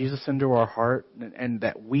accept Jesus into our heart and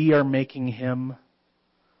that we are making Him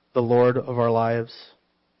the Lord of our lives?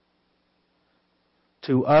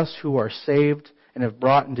 To us who are saved and have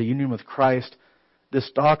brought into union with Christ,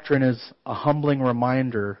 this doctrine is a humbling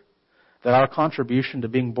reminder that our contribution to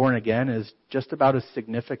being born again is just about as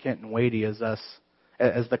significant and weighty as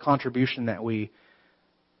the contribution that we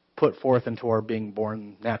put forth into our being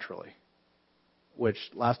born naturally. Which,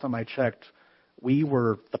 last time I checked, we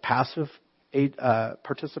were the passive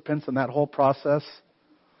participants in that whole process.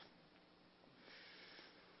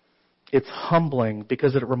 It's humbling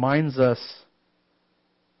because it reminds us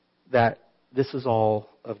that this is all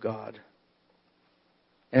of God.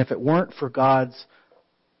 And if it weren't for God's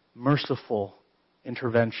merciful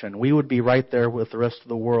intervention, we would be right there with the rest of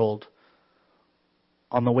the world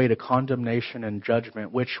on the way to condemnation and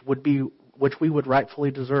judgment, which we would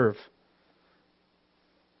rightfully deserve.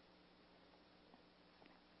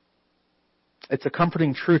 It's a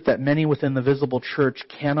comforting truth that many within the visible church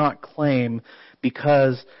cannot claim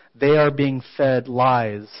because they are being fed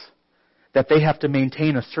lies, that they have to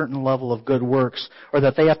maintain a certain level of good works, or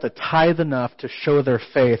that they have to tithe enough to show their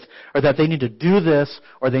faith, or that they need to do this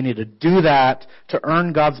or they need to do that to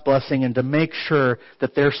earn God's blessing and to make sure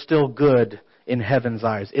that they're still good in heaven's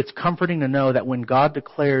eyes. It's comforting to know that when God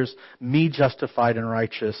declares me justified and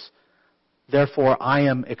righteous, therefore I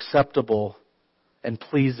am acceptable and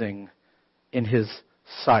pleasing in His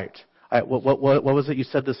sight. What was it you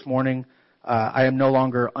said this morning? I am no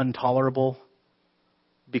longer intolerable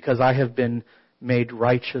because I have been made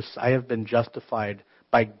righteous. I have been justified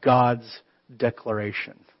by God's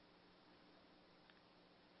declaration.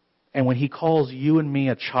 And when He calls you and me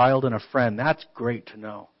a child and a friend, that's great to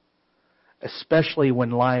know. Especially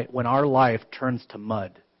when our life turns to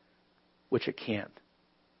mud, which it can,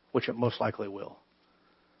 which it most likely will.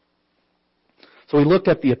 So we looked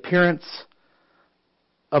at the appearance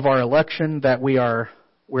of our election, that we're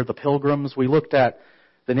the pilgrims. We looked at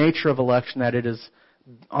the nature of election, that it is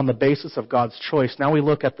on the basis of God's choice. Now we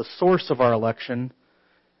look at the source of our election,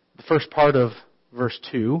 the first part of verse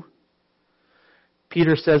 2.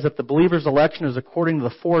 Peter says that the believer's election is according to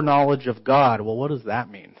the foreknowledge of God. Well, what does that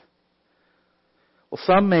mean? Well,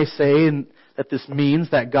 some may say that this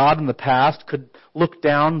means that God in the past could look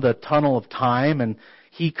down the tunnel of time and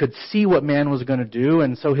He could see what man was going to do,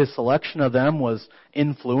 and so His selection of them was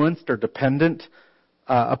influenced or dependent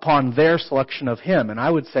upon their selection of Him. And I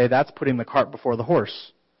would say that's putting the cart before the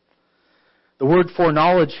horse. The word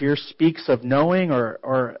foreknowledge here speaks of knowing,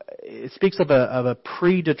 or it speaks of a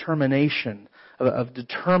predetermination, of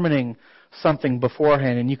determining something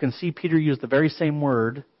beforehand. And you can see Peter use the very same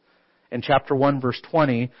word in chapter 1, verse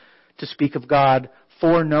 20, to speak of God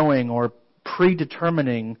foreknowing or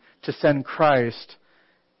predetermining to send Christ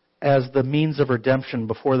as the means of redemption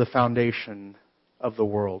before the foundation of the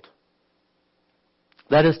world.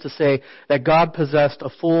 That is to say that God possessed a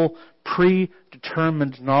full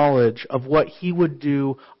predetermined knowledge of what He would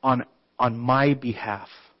do on my behalf.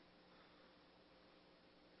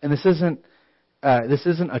 And this isn't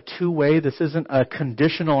a two-way. This isn't a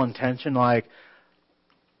conditional intention like,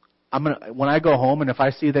 when I go home and if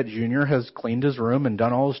I see that Junior has cleaned his room and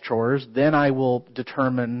done all his chores, then I've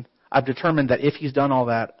determined that if he's done all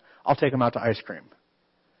that, I'll take him out to ice cream.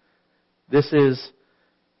 This is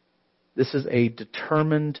a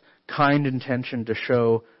determined, kind intention to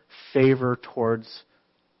show favor towards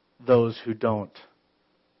those who don't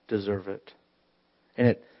deserve it.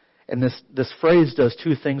 And this phrase does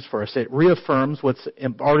two things for us. It reaffirms what's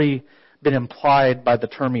already been implied by the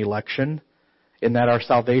term election, in that our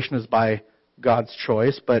salvation is by God's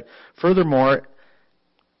choice. But furthermore,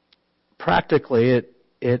 practically,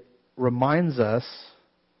 it reminds us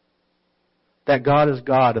that God is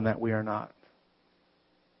God and that we are not.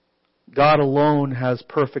 God alone has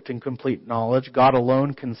perfect and complete knowledge. God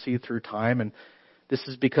alone can see through time. And this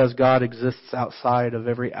is because God exists outside of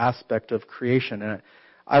every aspect of creation. And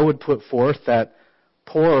I would put forth that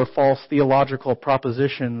poor or false theological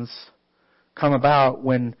propositions come about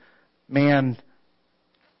when man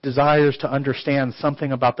desires to understand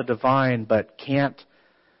something about the divine but can't,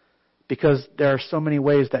 because there are so many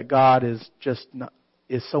ways that God is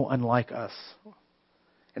so unlike us.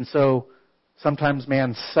 And so sometimes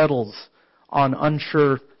man settles on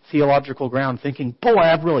unsure theological ground thinking, boy,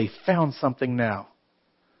 I've really found something now.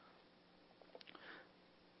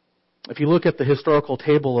 If you look at the historical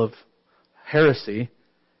table of heresy,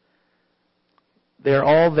 they're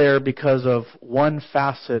all there because of one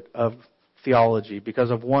facet of theology, because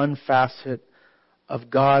of one facet of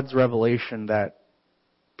God's revelation that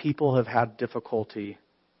people have had difficulty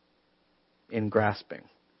in grasping.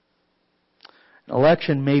 An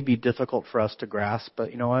election may be difficult for us to grasp,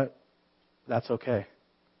 but you know what? That's okay.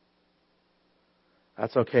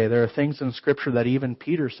 That's okay. There are things in Scripture that even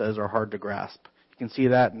Peter says are hard to grasp. You can see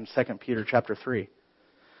that in 2 Peter chapter 3.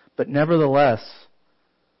 But nevertheless,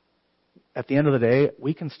 at the end of the day,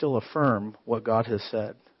 we can still affirm what God has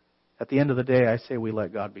said. At the end of the day, I say we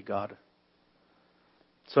let God be God.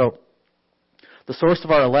 So, the source of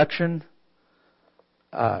our election,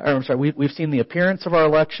 we've seen the appearance of our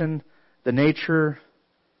election, the nature,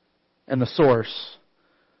 and the source.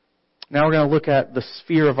 Now we're going to look at the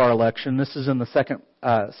sphere of our election. This is in the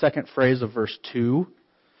second phrase of verse 2.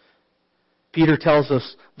 Peter tells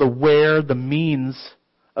us the where, the means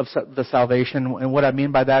of the salvation. And what I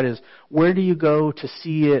mean by that is, where do you go to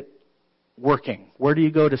see it working? Where do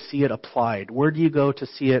you go to see it applied? Where do you go to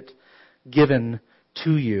see it given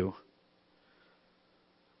to you?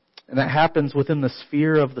 And that happens within the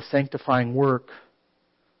sphere of the sanctifying work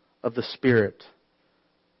of the Spirit.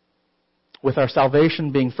 With our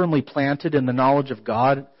salvation being firmly planted in the knowledge of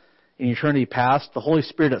God in eternity past, the Holy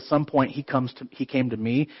Spirit at some point, He came to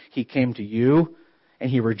me, He came to you, and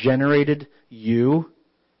He regenerated you.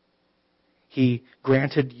 He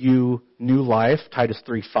granted you new life, Titus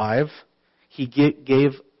 3:5. He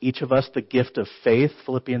gave each of us the gift of faith,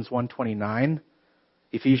 Philippians 1:29,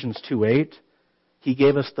 Ephesians 2:8. He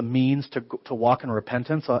gave us the means to walk in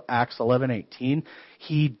repentance, Acts 11:18.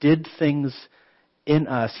 He did things in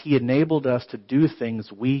us. He enabled us to do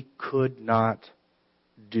things we could not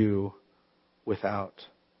do without.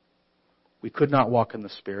 We could not walk in the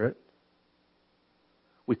Spirit.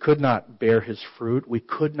 We could not bear His fruit. We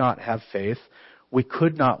could not have faith. We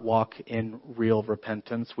could not walk in real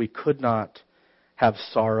repentance. We could not have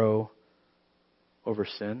sorrow over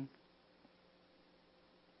sin.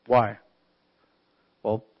 Why?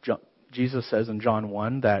 Well, Jesus says in John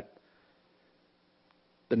 1 that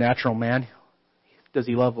the natural man, does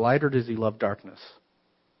he love light or does he love darkness?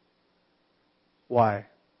 Why?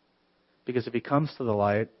 Because if he comes to the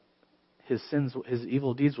light his sins, his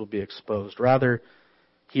evil deeds will be exposed. Rather,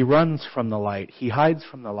 he runs from the light. He hides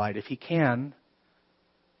from the light. If he can,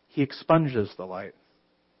 he expunges the light.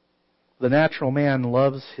 The natural man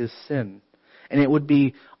loves his sin, and it would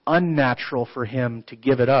be unnatural for him to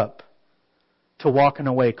give it up, to walk in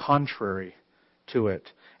a way contrary to it.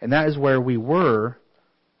 And that is where we were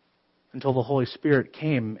until the Holy Spirit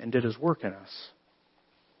came and did His work in us,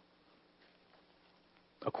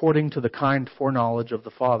 according to the kind foreknowledge of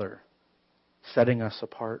the Father, setting us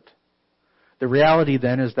apart. The reality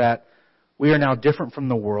then is that we are now different from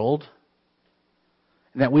the world,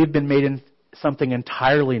 and that we've been made in something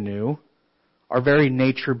entirely new, our very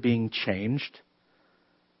nature being changed.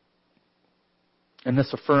 And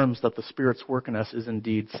this affirms that the Spirit's work in us is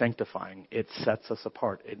indeed sanctifying. It sets us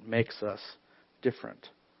apart. It makes us different.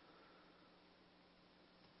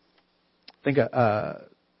 I think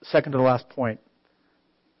second to the last point,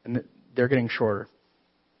 and they're getting shorter.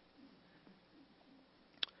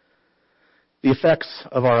 The effects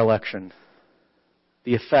of our election.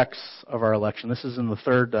 The effects of our election. This is in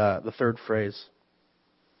the third phrase.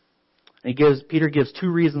 And Peter gives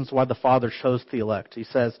two reasons why the Father chose the elect. He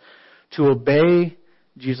says, to obey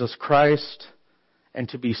Jesus Christ and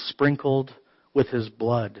to be sprinkled with His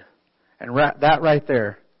blood. And that right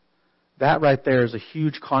there is a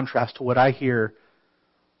huge contrast to what I hear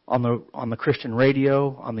on the Christian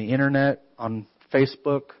radio, on the internet, on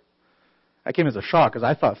Facebook. That came as a shock because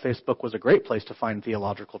I thought Facebook was a great place to find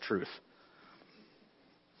theological truth.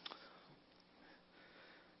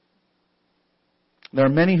 There are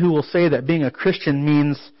many who will say that being a Christian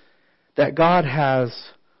means that God has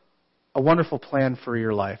a wonderful plan for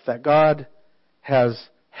your life, that God has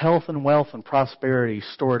health and wealth and prosperity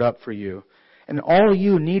stored up for you. And all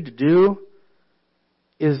you need to do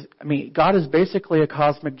is, God is basically a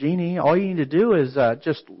cosmic genie. All you need to do is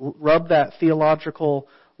just rub that theological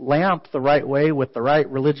lamp the right way with the right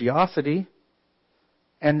religiosity,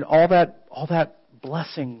 and all that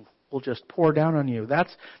blessing will just pour down on you.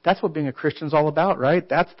 That's what being a Christian is all about, right?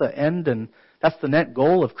 That's the end, and that's the net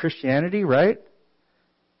goal of Christianity, right?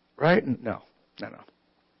 Right? No.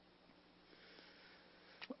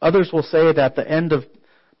 Others will say that the end of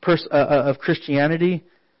Christianity,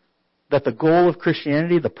 that the goal of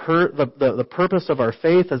Christianity, the purpose of our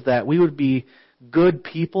faith is that we would be good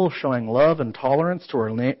people showing love and tolerance to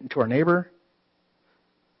our neighbor,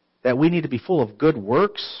 that we need to be full of good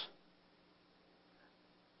works.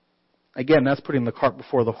 Again, that's putting the cart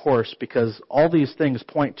before the horse, because all these things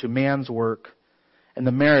point to man's work and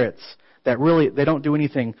the merits that really, they don't do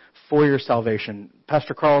anything for your salvation.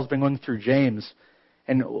 Pastor Carl's been going through James,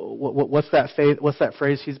 and what's that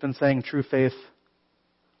phrase he's been saying? True faith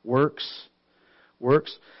works.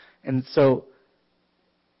 And so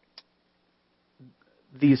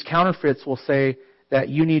these counterfeits will say that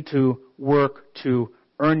you need to work to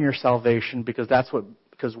earn your salvation, because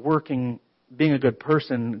being a good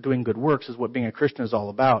person, doing good works is what being a Christian is all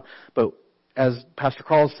about. But as Pastor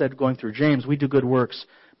Carl said, going through James, we do good works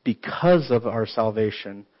because of our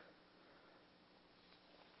salvation.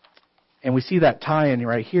 And we see that tie-in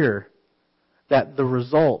right here, that the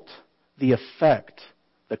result, the effect,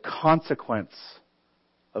 the consequence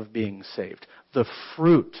of being saved, the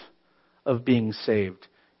fruit of being saved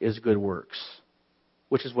is good works,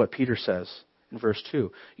 which is what Peter says in verse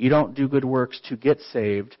 2. You don't do good works to get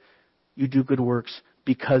saved. You do good works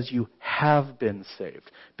because you have been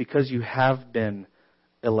saved, because you have been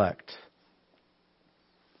elect.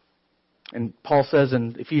 And Paul says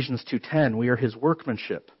in Ephesians 2:10, we are His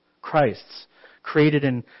workmanship, Christ's, created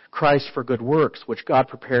in Christ for good works, which God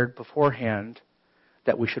prepared beforehand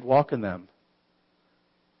that we should walk in them.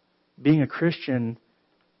 Being a Christian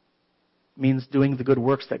means doing the good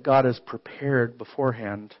works that God has prepared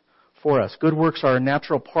beforehand for us. Good works are a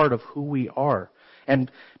natural part of who we are. And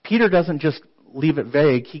Peter doesn't just leave it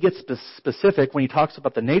vague. He gets specific when he talks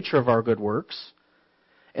about the nature of our good works,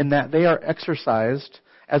 and that they are exercised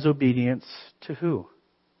as obedience to who?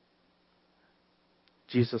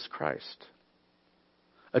 Jesus Christ.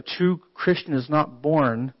 A true Christian is not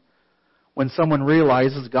born when someone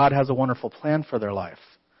realizes God has a wonderful plan for their life.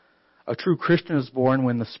 A true Christian is born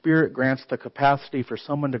when the Spirit grants the capacity for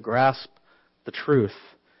someone to grasp the truth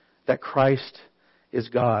that Christ is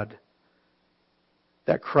God,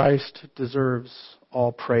 that Christ deserves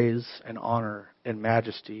all praise and honor and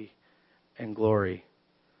majesty and glory.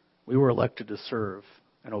 We were elected to serve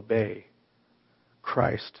and obey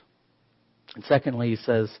Christ. And secondly, he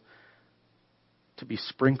says, to be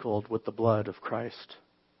sprinkled with the blood of Christ.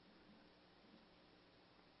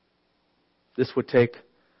 This would take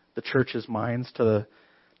the church's minds to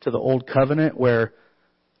the old covenant, where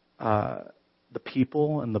the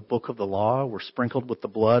people in the book of the law were sprinkled with the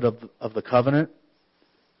blood of the covenant,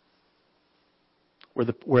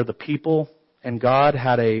 where the people and God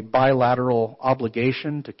had a bilateral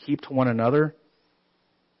obligation to keep to one another.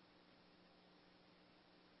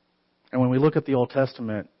 And when we look at the Old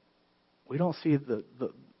Testament, we don't see the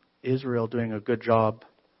Israel doing a good job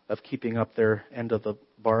of keeping up their end of the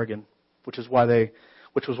bargain, which was why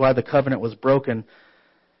the covenant was broken.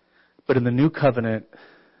 But in the new covenant,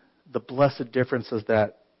 the blessed difference is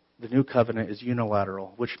that the new covenant is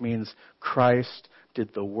unilateral, which means Christ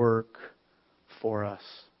did the work for us.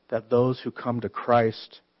 That those who come to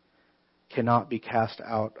Christ cannot be cast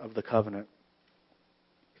out of the covenant.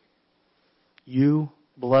 You,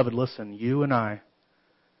 beloved, listen, you and I,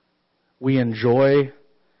 we enjoy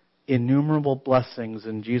innumerable blessings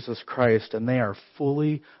in Jesus Christ, and they are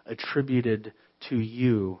fully attributed to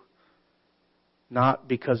you, not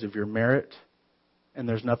because of your merit, and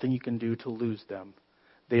there's nothing you can do to lose them.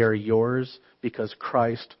 They are yours because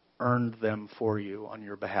Christ earned them for you on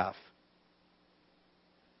your behalf.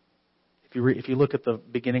 If you look at the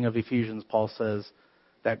beginning of Ephesians, Paul says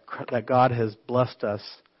that God has blessed us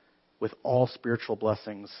with all spiritual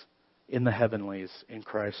blessings in the heavenlies in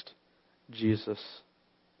Christ Jesus.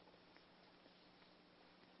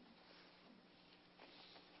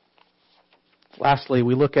 Lastly,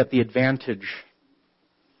 we look at the advantage.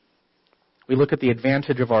 We look at the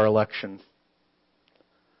advantage of our election.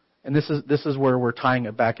 And this is where we're tying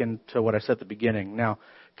it back into what I said at the beginning. Now,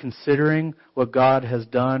 considering what God has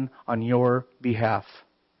done on your behalf.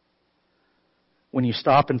 When you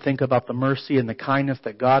stop and think about the mercy and the kindness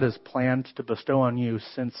that God has planned to bestow on you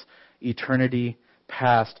since eternity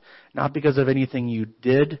past, not because of anything you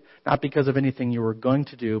did, not because of anything you were going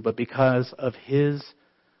to do, but because of His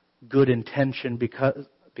good intention,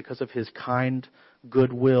 because of His kind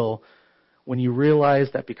goodwill, when you realize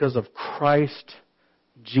that because of Christ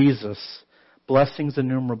Jesus, blessings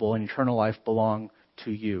innumerable and eternal life belong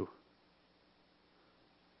to you.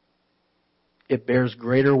 It bears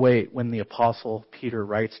greater weight when the Apostle Peter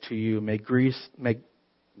writes to you, may grace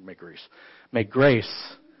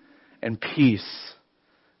and peace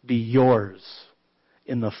be yours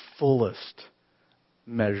in the fullest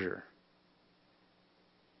measure.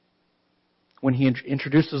 When he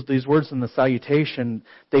introduces these words in the salutation,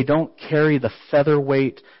 they don't carry the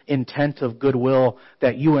featherweight intent of goodwill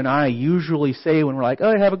that you and I usually say when we're like,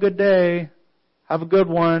 oh, have a good day. Have a good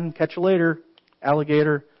one. Catch you later,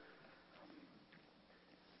 alligator.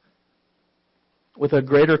 With a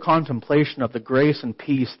greater contemplation of the grace and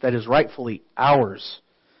peace that is rightfully ours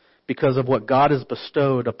because of what God has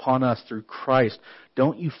bestowed upon us through Christ,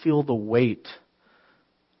 don't you feel the weight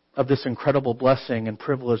of this incredible blessing and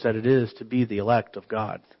privilege that it is to be the elect of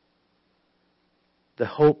God? The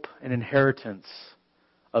hope and inheritance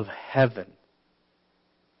of heaven.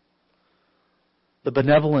 The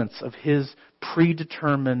benevolence of His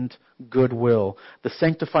predetermined goodwill. The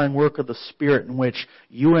sanctifying work of the Spirit in which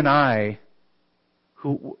you and I,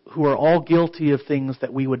 who are all guilty of things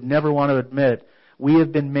that we would never want to admit, we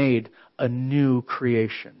have been made a new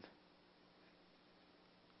creation.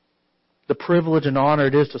 The privilege and honor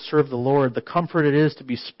it is to serve the Lord, the comfort it is to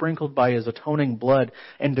be sprinkled by His atoning blood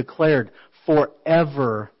and declared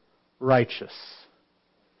forever righteous.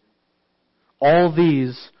 All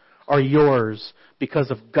these are yours because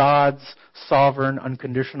of God's sovereign,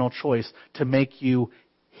 unconditional choice to make you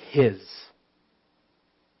His.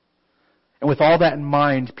 And with all that in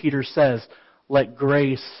mind, Peter says, let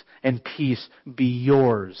grace and peace be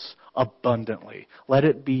yours abundantly.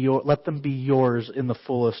 Let them be yours in the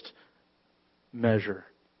fullest measure.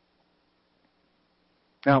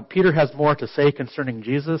 Now, Peter has more to say concerning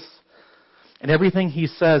Jesus, and everything he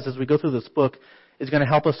says as we go through this book is going to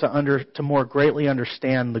help us to more greatly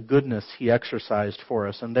understand the goodness He exercised for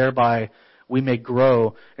us, and thereby we may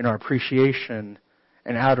grow in our appreciation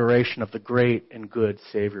and adoration of the great and good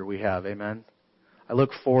Savior we have. Amen. I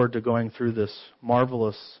look forward to going through this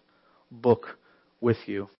marvelous book with you.